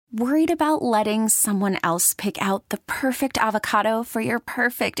Worried about letting someone else pick out the perfect avocado for your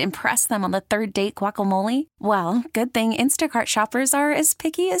perfect impress them on the third date guacamole? Well, good thing Instacart shoppers are as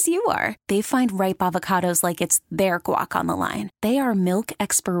picky as you are. They find ripe avocados like it's their guac on the line. They are milk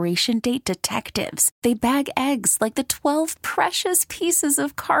expiration date detectives. They bag eggs like the 12 precious pieces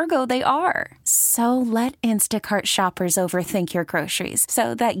of cargo they are. So let Instacart shoppers overthink your groceries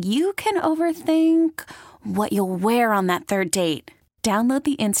so that you can overthink what you'll wear on that third date. Download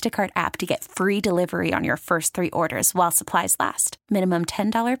the Instacart app to get free delivery on your first 3 orders while supplies last. Minimum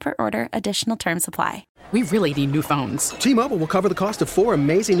 $10 per order. Additional terms apply. We really need new phones. T-Mobile will cover the cost of 4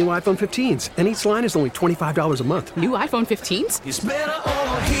 amazing new iPhone 15s, and each line is only $25 a month. New iPhone 15s? It's better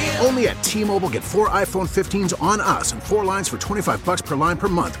over here. Only at T-Mobile, get 4 iPhone 15s on us and 4 lines for $25 per line per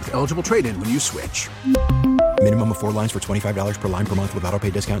month with eligible trade-in when you switch. Minimum of 4 lines for $25 per line per month with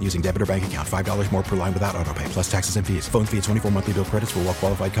autopay discount using debit or bank account. $5 more per line without autopay, plus taxes and fees. Phone fee at 24 monthly bill credits for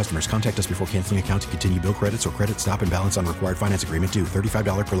well-qualified customers. Contact us before canceling account to continue bill credits or credit stop and balance on required finance agreement due.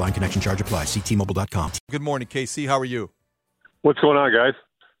 $35 per line connection charge applies. See T-Mobile.com. Good morning, KC. How are you? What's going on, guys?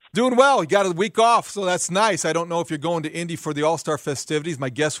 Doing well. You got a week off, so that's nice. I don't know if you're going to Indy for the All-Star festivities. My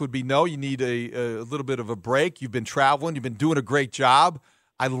guess would be no. You need a little bit of a break. You've been traveling. You've been doing a great job.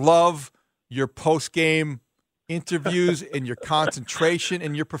 I love your post-game interviews and your concentration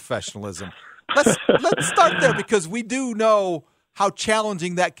and your professionalism. Let's start there because we do know how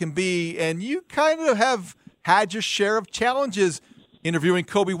challenging that can be, and you kind of have had your share of challenges interviewing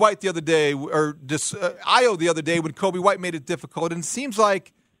Kobe White the other day, or just Io the other day when Kobe White made it difficult. And it seems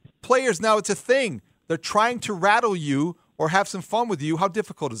like players now, it's a thing. They're trying to rattle you or have some fun with you. How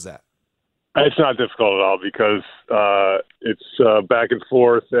difficult is that? It's not difficult at all because it's back and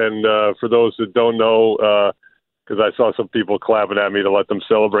forth. And for those that don't know, because I saw some people clapping at me to let them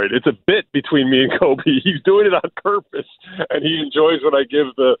celebrate, it's a bit between me and Kobe. He's doing it on purpose, and he enjoys when I give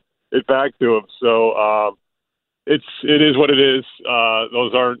it back to him. So it is what it is.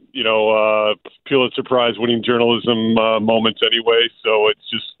 Those aren't Pulitzer Prize winning journalism moments anyway. So it's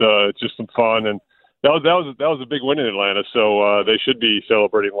just some fun, and that was a big win in Atlanta. So they should be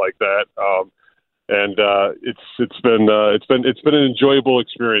celebrating like that. And it's been an enjoyable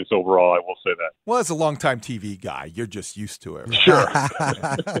experience overall. I will say that. Well, as a longtime TV guy, you're just used to it. Right? Sure.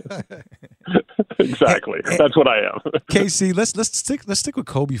 Exactly. That's what I am. KC, let's stick with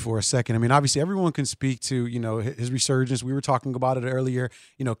Kobe for a second. I mean, obviously, everyone can speak to his resurgence. We were talking about it earlier.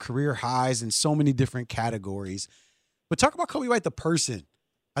 Career highs in so many different categories. But talk about Kobe White, the person.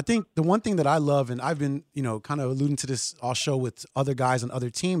 I think the one thing that I love, and I've been kind of alluding to this all show with other guys on other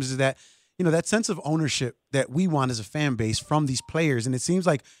teams, is that that sense of ownership that we want as a fan base from these players. And it seems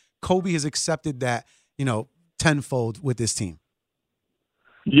like Kobe has accepted that, tenfold with this team.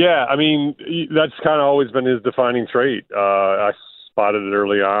 Yeah, I mean, that's kind of always been his defining trait. I spotted it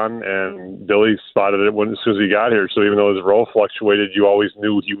early on, and Billy spotted it as soon as he got here. So even though his role fluctuated, you always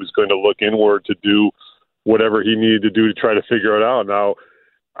knew he was going to look inward to do whatever he needed to do to try to figure it out. Now,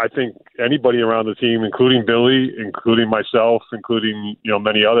 I think anybody around the team, including Billy, including myself, including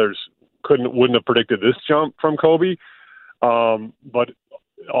many others, wouldn't have predicted this jump from Kobe. But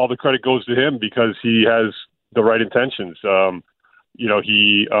all the credit goes to him because he has the right intentions.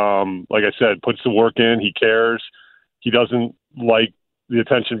 He, like I said, puts the work in. He cares. He doesn't like the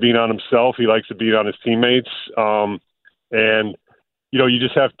attention being on himself. He likes to be on his teammates. And you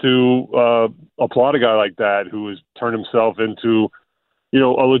just have to applaud a guy like that who has turned himself into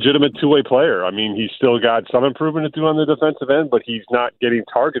a legitimate two-way player. I mean, he's still got some improvement to do on the defensive end, but he's not getting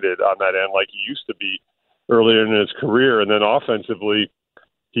targeted on that end like he used to be earlier in his career. And then offensively,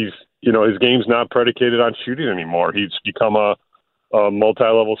 his game's not predicated on shooting anymore. He's become a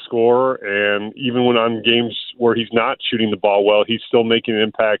multi-level scorer, and even when on games where he's not shooting the ball well, he's still making an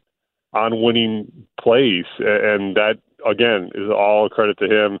impact on winning plays. And that, again, is all a credit to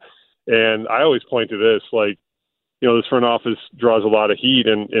him. And I always point to this, this front office draws a lot of heat,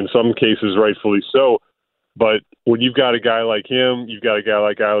 and in some cases, rightfully so. But when you've got a guy like him, you've got a guy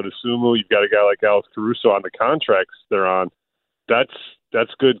like Ayo Dosunmu, you've got a guy like Alex Caruso on the contracts they're on, that's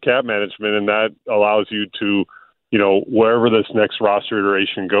good cap management, and that allows you to, wherever this next roster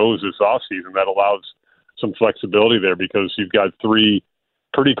iteration goes this offseason, that allows some flexibility there because you've got 3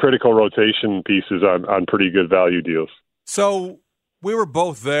 pretty critical rotation pieces on pretty good value deals. So we were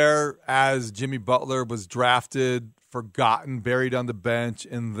both there as Jimmy Butler was drafted, forgotten, buried on the bench,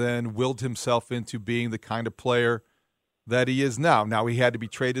 and then willed himself into being the kind of player that he is now. Now, he had to be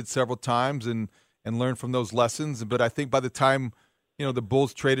traded several times and learn from those lessons. But I think by the time, the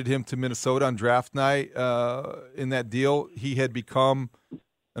Bulls traded him to Minnesota on draft night in that deal, he had become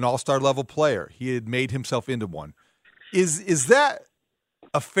an all-star level player. He had made himself into one. Is that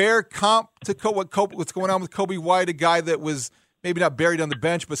a fair comp to what's going on with Kobe White, a guy that was maybe not buried on the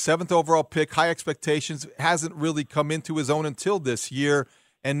bench, but 7th overall pick, high expectations, hasn't really come into his own until this year.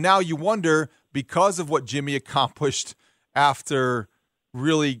 And now you wonder, because of what Jimmy accomplished after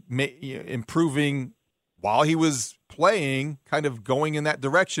really improving while he was playing, kind of going in that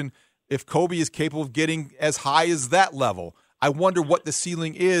direction, if Kobe is capable of getting as high as that level. I wonder what the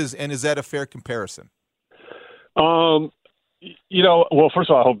ceiling is, and is that a fair comparison? Well, first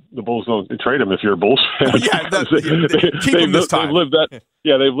of all, I hope the Bulls don't trade him if you're a Bulls fan. Keep him this time. They've lived that.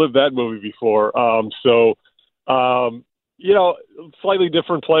 Yeah, they've lived that movie before. Slightly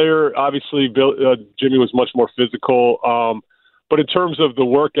different player. Obviously, Jimmy was much more physical. But in terms of the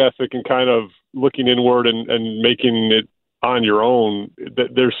work ethic and kind of looking inward and making it on your own,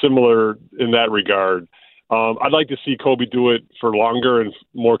 they're similar in that regard. I'd like to see Kobe do it for longer and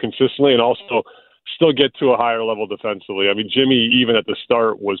more consistently, and also still get to a higher level defensively. I mean, Jimmy, even at the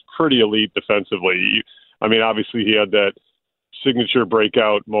start, was pretty elite defensively. Obviously he had that signature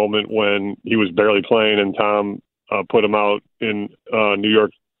breakout moment when he was barely playing and Tom put him out in New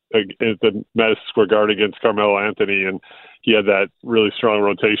York at the Madison Square Garden against Carmelo Anthony, and he had that really strong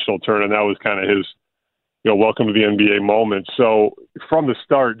rotational turn, and that was kind of his welcome to the NBA moment. So from the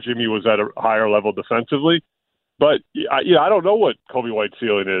start, Jimmy was at a higher level defensively. But I don't know what Kobe White's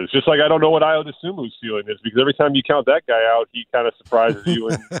ceiling is. Just like I don't know what Ayo Dosunmu's ceiling is, because every time you count that guy out, he kind of surprises you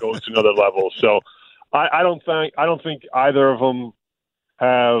and goes to another level. So I don't think either of them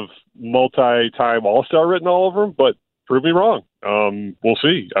have multi-time All-Star written all over them. But prove me wrong. We'll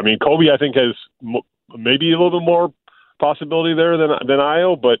see. I mean, Kobe I think has maybe a little bit more possibility there than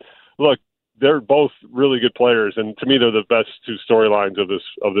Ayo. But look, they're both really good players, and to me, they're the best two storylines of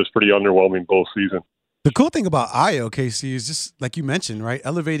this pretty underwhelming Bulls season. The cool thing about Ayo, Casey, is just like you mentioned, right?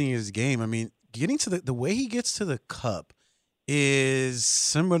 Elevating his game. I mean, getting to the way he gets to the cup is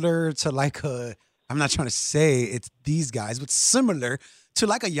similar to I'm not trying to say it's these guys, but similar to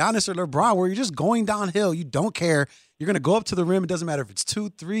like a Giannis or LeBron, where you're just going downhill. You don't care. You're going to go up to the rim. It doesn't matter if it's 2,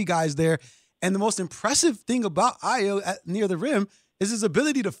 3 guys there. And the most impressive thing about Ayo near the rim is his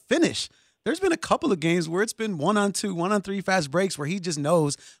ability to finish. There's been a couple of games where it's been 1-on-2, 1-on-3 fast breaks where he just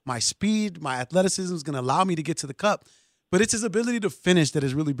knows my speed, my athleticism is going to allow me to get to the cup. But it's his ability to finish that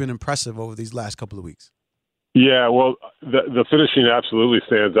has really been impressive over these last couple of weeks. Yeah, well, the finishing absolutely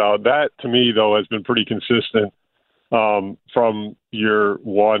stands out. That, to me, though, has been pretty consistent from year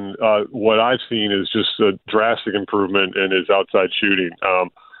one. What I've seen is just a drastic improvement in his outside shooting.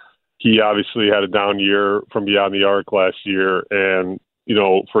 He obviously had a down year from beyond the arc last year, and,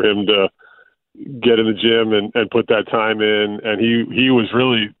 for him to get in the gym and put that time in. And he was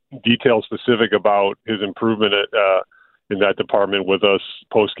really detail specific about his improvement in that department with us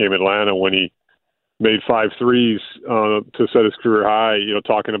post-game Atlanta when he made 5 threes to set his career high,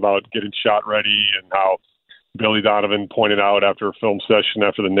 talking about getting shot ready, and how Billy Donovan pointed out after a film session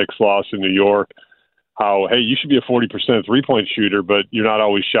after the Knicks loss in New York, how, hey, you should be a 40% three-point shooter, but you're not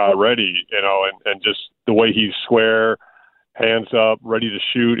always shot ready, and just the way he's square, hands up, ready to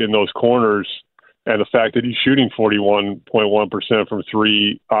shoot in those corners, and the fact that he's shooting 41.1% from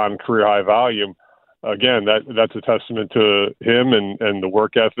 3 on career high volume, again, that's a testament to him and the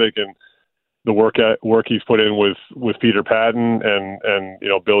work ethic and the work he's put in with Peter Patton and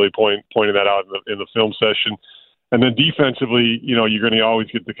Billy pointing that out in the film session. And then defensively, you're going to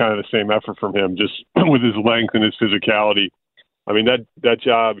always get the kind of the same effort from him, just with his length and his physicality. I mean, that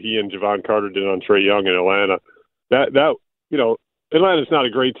job he and Javon Carter did on Trae Young in Atlanta, Atlanta's not a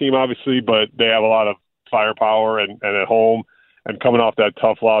great team, obviously, but they have a lot of firepower and at home, and coming off that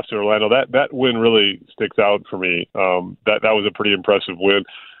tough loss to Orlando, that win really sticks out for me. That was a pretty impressive win.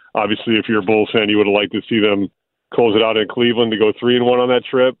 Obviously, if you're a Bulls fan, you would have liked to see them close it out in Cleveland to go 3-1 on that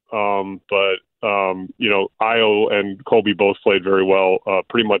trip. But Ayo and Kobe both played very well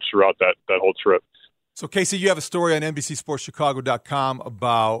pretty much throughout that whole trip. So, Casey, you have a story on NBCSportsChicago.com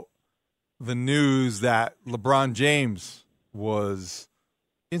about the news that LeBron James was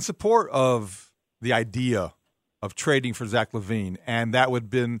in support of the idea of trading for Zach LaVine, and that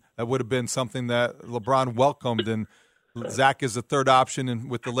would have been something that LeBron welcomed, and Zach is the third option, and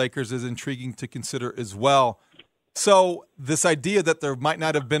with the Lakers is intriguing to consider as well. So this idea that there might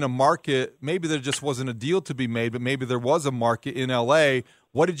not have been a market, maybe there just wasn't a deal to be made, but maybe there was a market in L.A.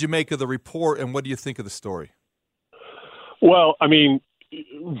 What did you make of the report, and what do you think of the story? Well, I mean,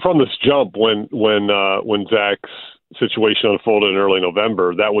 from this jump, when Zach's situation unfolded in early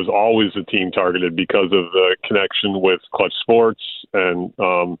November, that was always a team targeted because of the connection with Clutch Sports and,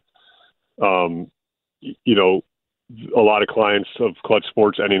 a lot of clients of Clutch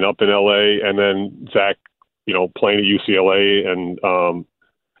Sports ending up in LA, and then Zach, playing at UCLA and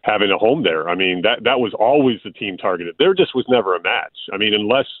having a home there. I mean, that was always the team targeted. There just was never a match. I mean,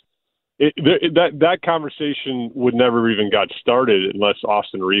 unless that conversation would never even got started unless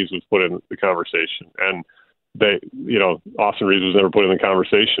Austin Reeves was put in the conversation. And Austin Reeves was never put in the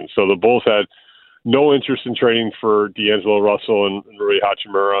conversation. So the Bulls had no interest in trading for D'Angelo Russell and Rui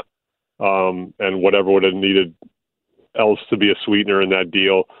Hachimura, and whatever would have needed else to be a sweetener in that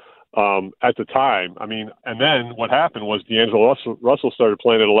deal at the time. I mean, and then what happened was D'Angelo Russell started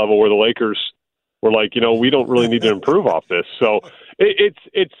playing at a level where the Lakers were like, we don't really need to improve off this. So it's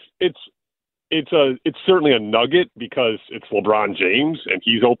certainly a nugget because it's LeBron James and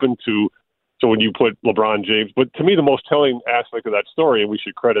he's open to. So when you put LeBron James, but to me the most telling aspect of that story, and we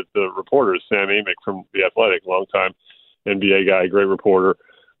should credit the reporter Sam Amick from The Athletic, longtime NBA guy, great reporter.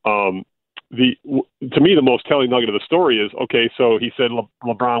 To me the most telling nugget of the story is, okay, so he said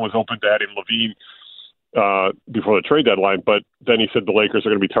LeBron was open to adding Levine before the trade deadline, but then he said the Lakers are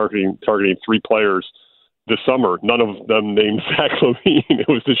going to be targeting 3 players this summer. None of them named Zach Levine. It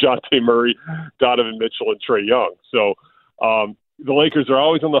was DeJounte Murray, Donovan Mitchell, and Trae Young. So the Lakers are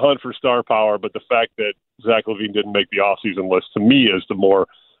always on the hunt for star power, but the fact that Zach LaVine didn't make the offseason list, to me, is the more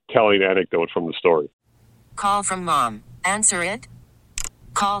telling anecdote from the story. Call from mom. Answer it.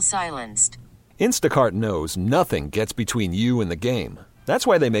 Call silenced. Instacart knows nothing gets between you and the game. That's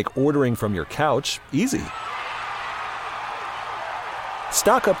why they make ordering from your couch easy.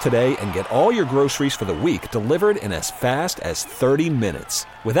 Stock up today and get all your groceries for the week delivered in as fast as 30 minutes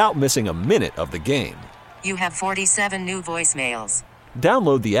without missing a minute of the game. You have 47 new voicemails.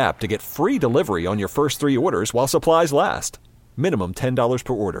 Download the app to get free delivery on your first 3 orders while supplies last. Minimum $10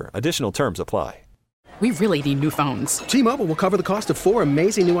 per order. Additional terms apply. We really need new phones. T-Mobile will cover the cost of 4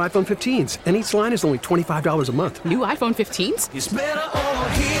 amazing new iPhone 15s, and each line is only $25 a month. New iPhone 15s? It's better over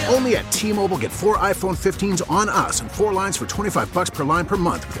here. Only at T-Mobile, get 4 iPhone 15s on us and 4 lines for $25 per line per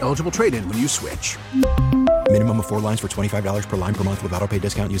month with eligible trade-in when you switch. Minimum of 4 lines for $25 per line per month with autopay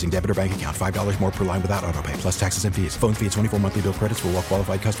discount using debit or bank account. $5 more per line without autopay, plus taxes and fees. Phone fee at 24 monthly bill credits for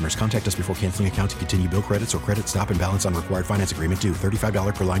well-qualified customers. Contact us before canceling account to continue bill credits or credit stop and balance on required finance agreement due.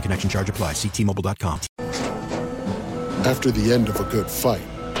 $35 per line connection charge applies. See T-Mobile.com. After the end of a good fight,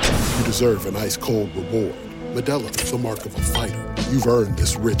 you deserve an ice-cold reward. Modelo is the mark of a fighter. You've earned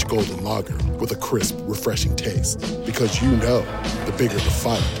this rich golden lager with a crisp, refreshing taste. Because you know, the bigger the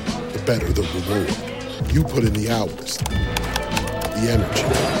fight, the better the reward. You put in the hours, the energy,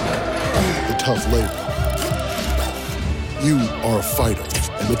 the tough labor. You are a fighter,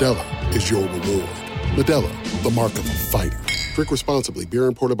 and Modelo is your reward. Modelo, the mark of a fighter. Drink responsibly. Beer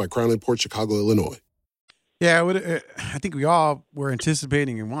imported by Crown Imports, Chicago, Illinois. Yeah, I think we all were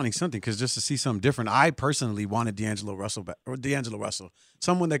anticipating and wanting something because just to see something different. I personally wanted D'Angelo Russell,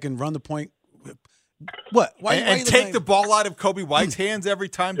 someone that can run the point. What? Why take the ball out of Kobe White's hands every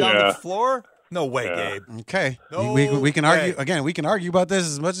time down the floor? No way, Gabe. Okay. No we can way. argue. Again, we can argue about this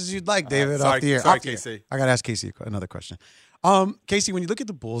as much as you'd like, David, sorry, off the air. Sorry, Casey. I got to ask Casey another question. Casey, when you look at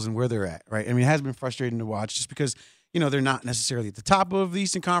the Bulls and where they're at, right? I mean, it has been frustrating to watch just because, they're not necessarily at the top of the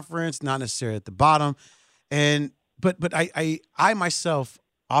Eastern Conference, not necessarily at the bottom. But I myself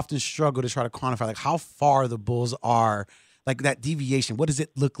often struggle to try to quantify like how far the Bulls are, like that deviation. What does it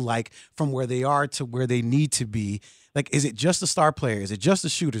look like from where they are to where they need to be? Like, is it just the star player? Is it just the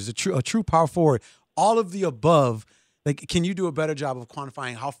shooters? A true power forward? All of the above. Like, can you do a better job of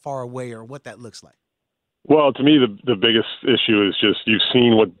quantifying how far away or what that looks like? Well, to me, the biggest issue is just you've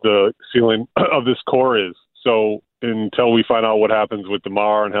seen what the ceiling of this core is. So until we find out what happens with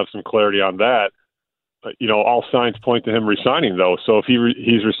DeMar and have some clarity on that, all signs point to him resigning, though. So if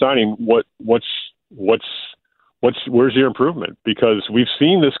he's resigning, where's your improvement? Because we've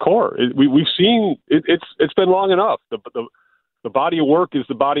seen this core. We've seen it. It's been long enough. The body of work is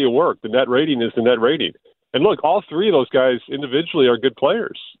the body of work. The net rating is the net rating. And look, all 3 of those guys individually are good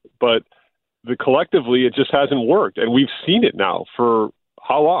players, but collectively it just hasn't worked. And we've seen it now for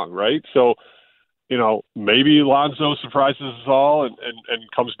how long, right? So, maybe Lonzo surprises us all and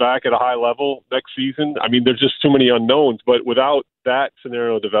comes back at a high level next season. I mean, there's just too many unknowns. But without that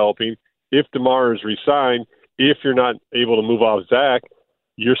scenario developing, if DeMar is re-signed, if you're not able to move off Zach,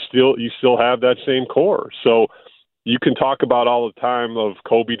 you still have that same core. So you can talk about all the time of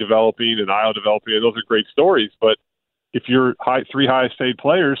Kobe developing and Io developing, and those are great stories. But if your 3 highest paid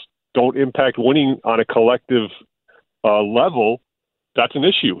players don't impact winning on a collective level, that's an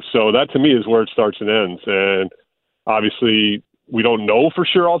issue. So that to me is where it starts and ends. And obviously we don't know for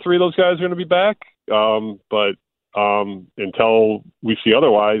sure all 3 of those guys are going to be back. But until we see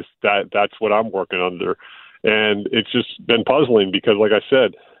otherwise, that's what I'm working under. And it's just been puzzling because, like I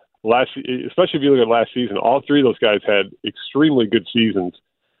said, especially if you look at last season, all 3 of those guys had extremely good seasons.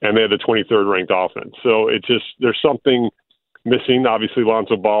 and they had the 23rd ranked offense. So it just, there's something missing. Obviously,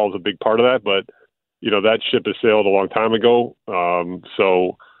 Lonzo Ball is a big part of that, but that ship has sailed a long time ago.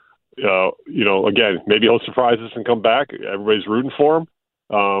 Again, maybe he'll surprise us and come back. Everybody's rooting for him.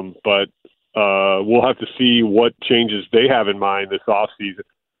 But we'll have to see what changes they have in mind this offseason.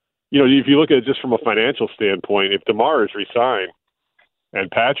 If you look at it just from a financial standpoint, if DeMar is re-signed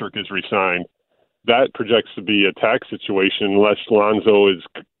and Patrick is re-signed, that projects to be a tax situation unless Lonzo is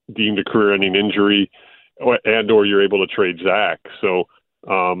deemed a career-ending injury or you're able to trade Zach. So,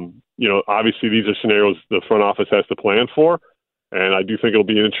 obviously these are scenarios the front office has to plan for, and I do think it'll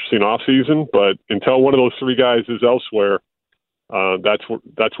be an interesting offseason. But until one of those three guys is elsewhere,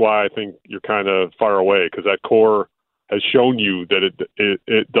 that's why I think you're kind of far away, because that core has shown you that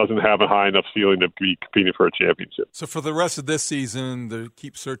it doesn't have a high enough ceiling to be competing for a championship. So for the rest of this season, they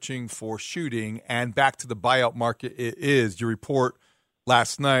keep searching for shooting, and back to the buyout market it is. Your report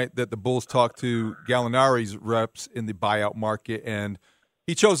last night that the Bulls talked to Gallinari's reps in the buyout market, and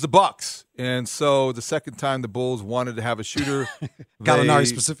he chose the Bucks. And so the second time the Bulls wanted to have a shooter, Gallinari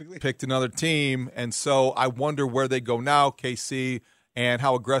specifically picked another team. And so I wonder where they go now, KC, and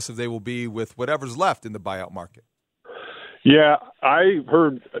how aggressive they will be with whatever's left in the buyout market. Yeah, I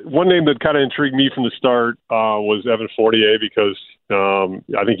heard one name that kind of intrigued me from the start was Evan Fournier, because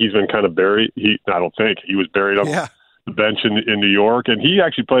I think he's been kind of buried. He was buried on the bench in New York, and he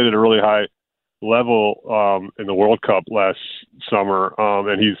actually played at a really high level in the World Cup last summer,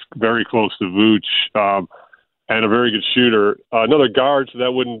 and he's very close to Vooch and a very good shooter. Another guard, so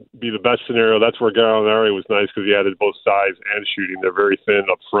that wouldn't be the best scenario. That's where Gallinari was nice because he added both size and shooting. They're very thin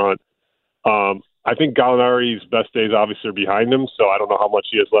up front. I think Gallinari's best days obviously are behind him, so I don't know how much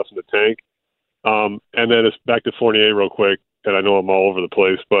he has left in the tank. And then it's back to Fournier real quick, and I know I'm all over the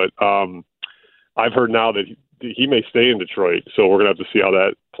place, but I've heard now that he may stay in Detroit, so we're going to have to see how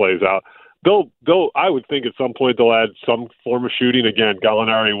that plays out. I would think at some point they'll add some form of shooting. Again,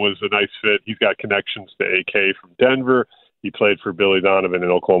 Gallinari was a nice fit. He's got connections to AK from Denver. He played for Billy Donovan in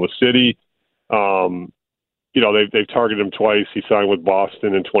Oklahoma City. They've targeted him twice. He signed with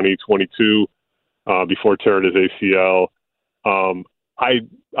Boston in 2022 before tearing his ACL.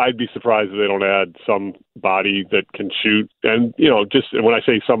 I'd be surprised if they don't add some body that can shoot. And just when I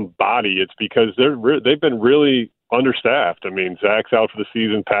say some body, it's because they've been really understaffed. I mean, Zach's out for the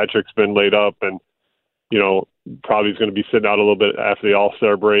season. Patrick's been laid up, and probably is going to be sitting out a little bit after the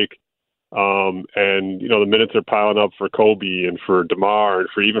All-Star break. And the minutes are piling up for Kobe and for DeMar and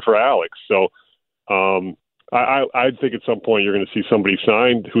even for Alex. So I think at some point you're going to see somebody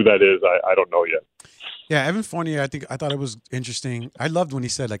signed. Who that is, I don't know yet. Yeah, Evan Fournier, I thought it was interesting. I loved when he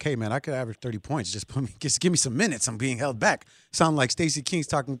said, like, hey, man, I could average 30 points. Just give me some minutes. I'm being held back. Sound like Stacey King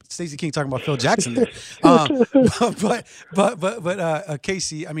talking about Phil Jackson there. But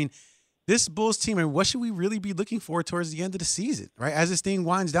Casey, I mean, this Bulls team, and what should we really be looking for towards the end of the season, right? As this thing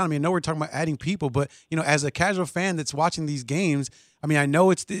winds down, I mean, I know we're talking about adding people, but, as a casual fan that's watching these games, I mean, I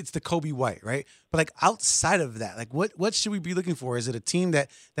know it's the Kobe White, right? But, like, outside of that, like, what should we be looking for? Is it a team that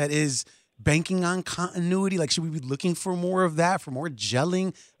is banking on continuity? Like, should we be looking for more of that, for more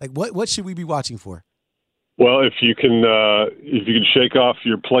gelling? Like, what should we be watching for? Well, if you can shake off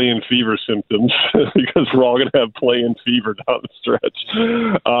your play-in fever symptoms, because we're all going to have play-in fever down the stretch.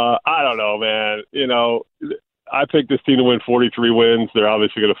 I don't know, man. I picked this team to win 43 wins. They're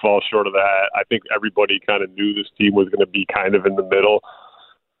obviously going to fall short of that. I think everybody kind of knew this team was going to be kind of in the middle.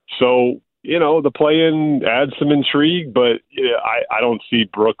 So, the play-in adds some intrigue, but I don't see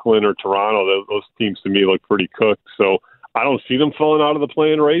Brooklyn or Toronto. Those teams to me look pretty cooked. So I don't see them falling out of the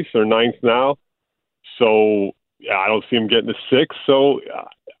play-in race. They're ninth now. So I don't see them getting to six. So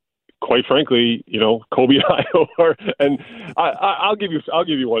quite frankly, Kobe and I are, and I'll give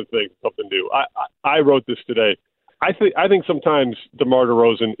you one thing, something new. I wrote this today. I think sometimes DeMar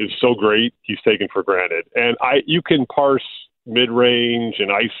DeRozan is so great he's taken for granted, and you can parse mid-range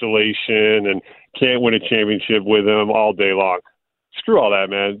and isolation and can't win a championship with him all day long. Screw all that,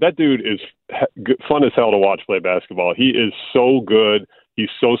 man. That dude is fun as hell to watch play basketball. He is so good.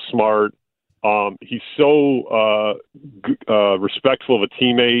 He's so smart. He's so respectful of a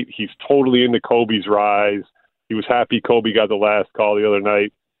teammate. He's totally into Kobe's rise. He was happy Kobe got the last call the other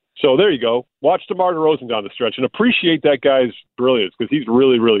night. So there you go. Watch DeMar DeRozan down the stretch and appreciate that guy's brilliance, because he's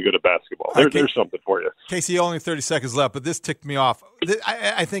really, really good at basketball. There's something for you. Casey, only 30 seconds left, but this ticked me off.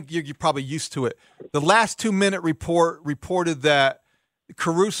 I think you're probably used to it. The last 2-minute report reported that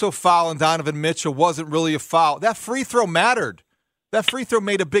Caruso foul on Donovan Mitchell wasn't really a foul. That free throw mattered. That free throw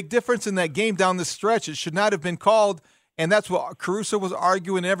made a big difference in that game down the stretch. It should not have been called, and that's what Caruso was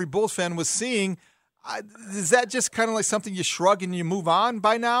arguing and every Bulls fan was seeing. Is that just kind of like something you shrug and you move on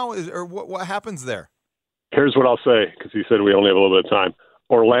by now? Or what happens there? Here's what I'll say, because he said we only have a little bit of time.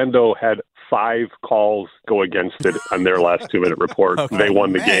 Orlando had 5 calls go against it on their last 2-minute report. Okay, they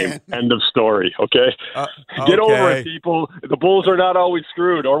won the game. End of story, okay? Get over it, people. The Bulls are not always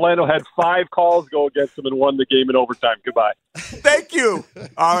screwed. Orlando had 5 calls go against them and won the game in overtime. Goodbye. Thank you.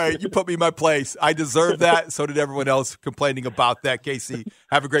 All right, you put me in my place. I deserve that. So did everyone else complaining about that. Casey,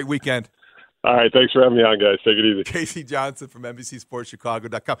 have a great weekend. All right, thanks for having me on, guys. Take it easy. Casey Johnson from NBC Sports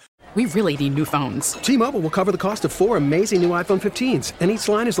Chicago.com. We really need new phones. T-Mobile will cover the cost of 4 amazing new iPhone 15s, and each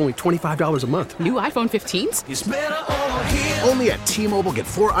line is only $25 a month. New iPhone 15s? It's better over here. Only at T-Mobile, get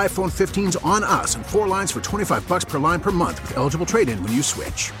 4 iPhone 15s on us and 4 lines for $25 per line per month with eligible trade-in when you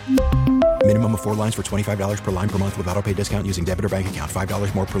switch. Minimum of 4 lines for $25 per line per month with autopay discount using debit or bank account.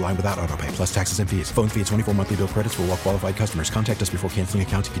 $5 more per line without autopay, plus taxes and fees. Phone fee at 24 monthly bill credits for well-qualified customers. Contact us before canceling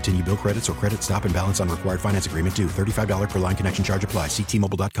account to continue bill credits or credit stop and balance on required finance agreement due. $35 per line connection charge applies. See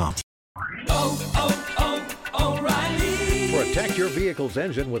T-Mobile.com. O'Reilly. Protect your vehicle's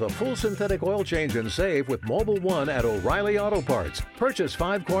engine with a full synthetic oil change and save with Mobile One at O'Reilly Auto Parts. Purchase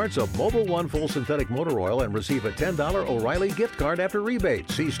 5 quarts of Mobile One full synthetic motor oil and receive a $10 O'Reilly gift card after rebate.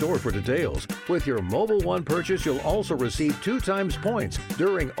 See store for details. With your Mobile One purchase, you'll also receive 2 times points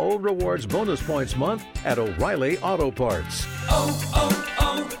during O Rewards Bonus Points Month at O'Reilly Auto Parts.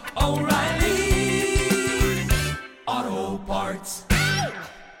 O'Reilly Auto Parts.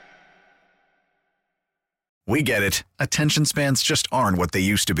 We get it. Attention spans just aren't what they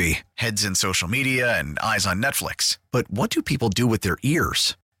used to be. Heads in social media and eyes on Netflix. But what do people do with their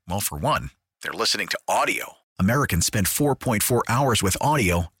ears? Well, for one, they're listening to audio. Americans spend 4.4 hours with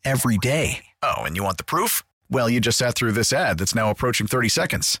audio every day. Oh, and you want the proof? Well, you just sat through this ad that's now approaching 30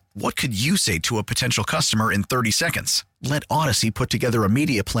 seconds. What could you say to a potential customer in 30 seconds? Let Odyssey put together a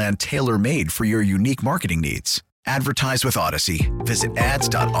media plan tailor-made for your unique marketing needs. Advertise with Odyssey. Visit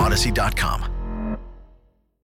ads.odyssey.com.